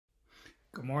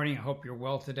Good morning. I hope you're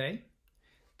well today.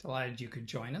 Delighted you could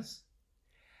join us.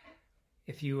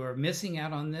 If you are missing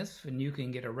out on this and you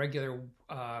can get a regular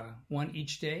one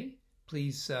each day,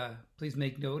 please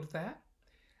make note of that.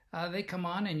 They come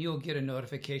on and you'll get a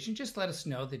notification. Just let us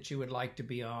know that you would like to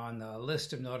be on the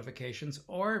list of notifications,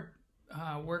 or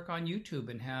work on YouTube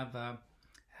and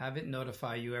have it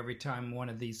notify you every time one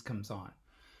of these comes on.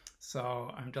 So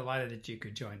I'm delighted that you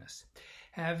could join us.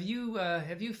 Have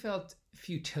you felt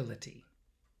futility?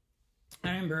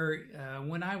 I remember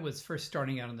when I was first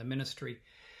starting out in the ministry,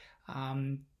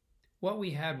 what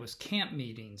we had was camp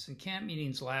meetings, and camp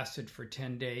meetings lasted for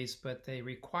 10 days, but they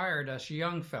required us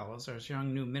young fellows, us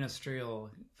young new ministerial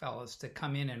fellows, to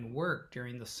come in and work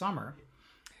during the summer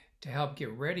to help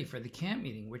get ready for the camp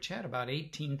meeting, which had about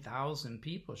 18,000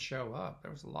 people show up.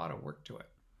 There was a lot of work to it.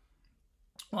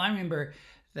 Well, I remember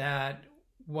that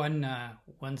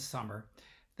one summer,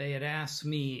 they had asked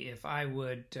me if I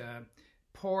would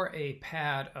pour a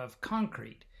pad of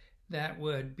concrete that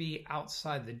would be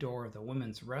outside the door of the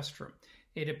women's restroom.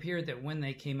 It appeared that when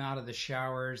they came out of the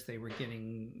showers, they were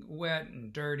getting wet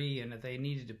and dirty, and they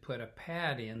needed to put a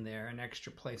pad in there, an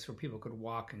extra place where people could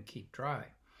walk and keep dry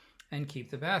and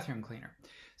keep the bathroom cleaner.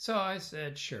 So I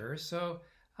said, sure. So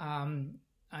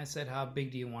I said, how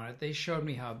big do you want it? They showed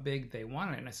me how big they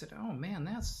wanted it, and I said, oh man,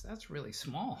 that's really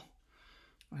small.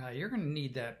 You're going to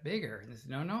need that bigger. And they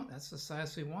said, no, that's the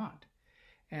size we want.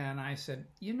 And I said,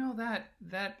 you know,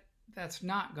 that's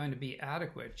not going to be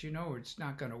adequate. You know, it's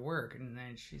not going to work. And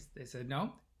then they said,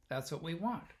 no, that's what we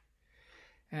want.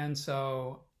 And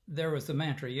so there was the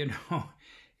mantra, you know,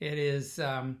 it is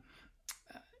that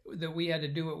we had to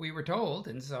do what we were told.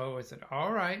 And so I said,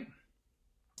 all right.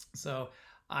 So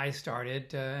I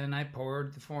started and I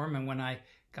poured the form. And when I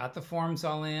got the forms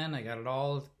all in, I got it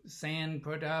all sand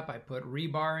put up. I put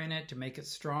rebar in it to make it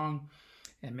strong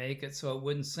and make it so it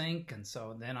wouldn't sink. And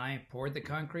so then I poured the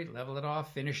concrete, leveled it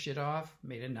off, finished it off,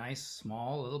 made a nice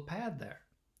small little pad there.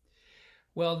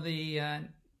 Well,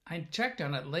 I checked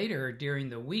on it later during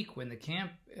the week when the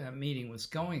camp meeting was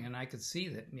going, and I could see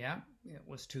that, yeah, it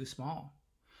was too small.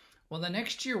 Well, the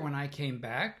next year when I came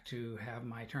back to have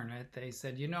my turn at it, they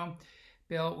said, you know,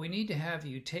 Bill, we need to have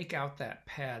you take out that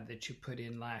pad that you put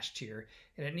in last year,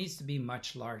 and it needs to be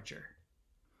much larger.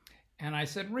 And I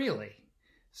said, really?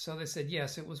 So they said,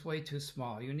 yes, it was way too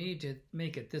small. You need to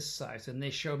make it this size. And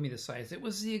they showed me the size. It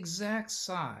was the exact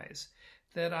size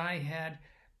that I had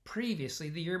previously,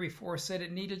 the year before, said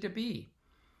it needed to be.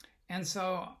 And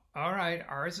so, all right,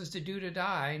 ours is to do to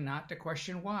die, not to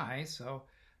question why. So,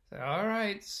 all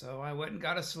right. So I went and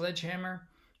got a sledgehammer,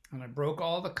 and I broke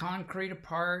all the concrete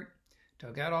apart,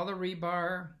 took out all the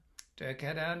rebar, took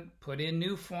it out, put in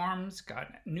new forms, got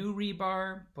new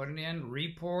rebar, put it in,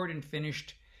 re-poured, and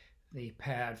finished the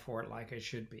pad for it like it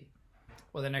should be.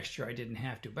 Well, the next year I didn't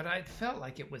have to, but I felt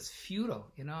like it was futile,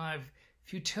 you know,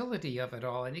 futility of it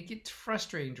all, and it gets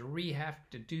frustrating to have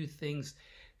to do things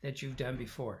that you've done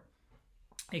before.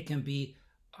 It can be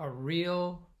a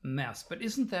real mess, but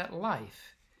isn't that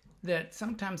life? That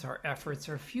sometimes our efforts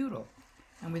are futile,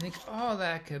 and we think, oh,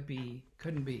 that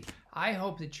couldn't be. I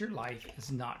hope that your life is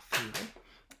not futile,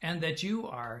 and that you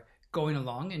are going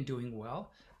along and doing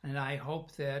well. And I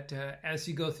hope that as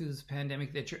you go through this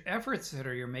pandemic, that your efforts that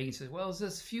you're making, says, well, is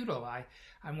this futile?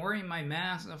 I'm wearing my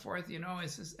mask and so forth. You know,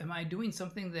 am I doing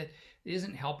something that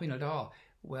isn't helping at all?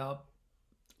 Well,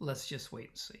 let's just wait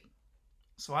and see.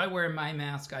 So I wear my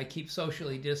mask. I keep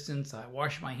socially distanced. I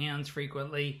wash my hands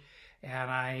frequently,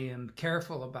 and I am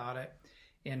careful about it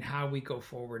and how we go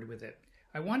forward with it.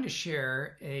 I wanted to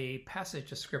share a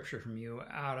passage of scripture from you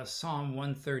out of Psalm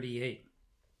 138.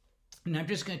 And I'm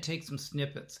just going to take some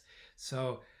snippets.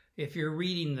 So if you're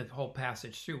reading the whole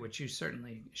passage through, which you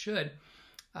certainly should,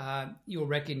 you'll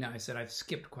recognize that I've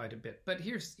skipped quite a bit. But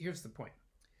here's the point.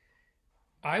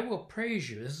 I will praise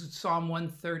you. This is Psalm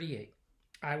 138.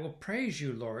 I will praise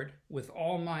you, Lord, with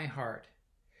all my heart.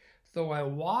 Though I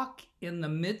walk in the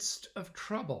midst of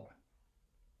trouble,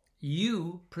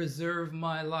 you preserve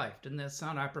my life. Doesn't that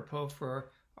sound apropos for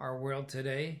our world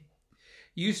today?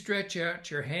 You stretch out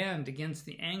your hand against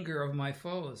the anger of my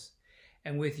foes,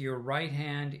 and with your right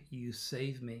hand you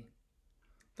save me.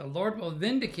 The Lord will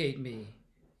vindicate me.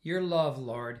 Your love,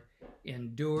 Lord,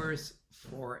 endures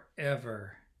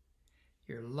forever.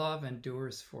 Your love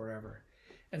endures forever.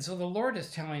 And so the Lord is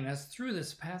telling us through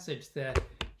this passage that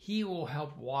he will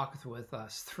help walk with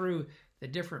us through the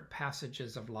different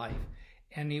passages of life,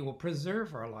 and he will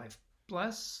preserve our life.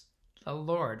 Bless the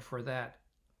Lord for that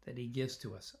he gives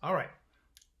to us. All right.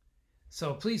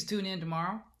 So please tune in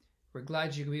tomorrow. We're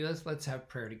glad you can be with us. Let's have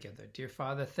prayer together. Dear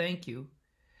Father, thank you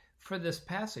for this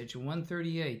passage in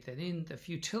 138, that in the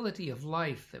futility of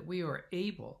life that we are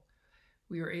able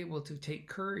to take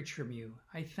courage from you.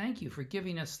 I thank you for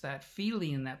giving us that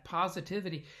feeling and that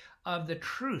positivity of the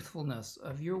truthfulness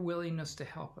of your willingness to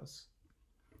help us,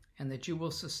 and that you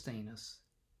will sustain us.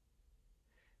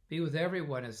 Be with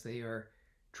everyone as they are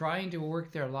trying to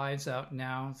work their lives out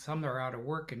now. Some are out of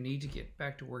work and need to get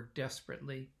back to work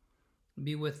desperately.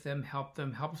 Be with them, help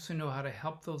us to know how to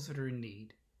help those that are in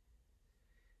need.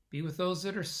 Be with those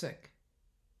that are sick,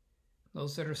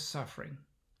 those that are suffering,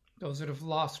 those that have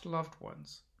lost loved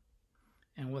ones,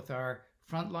 and with our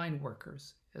frontline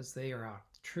workers as they are our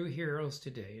true heroes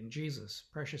today. In Jesus'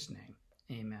 precious name,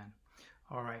 amen.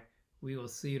 All right, we will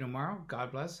see you tomorrow.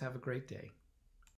 God bless. Have a great day.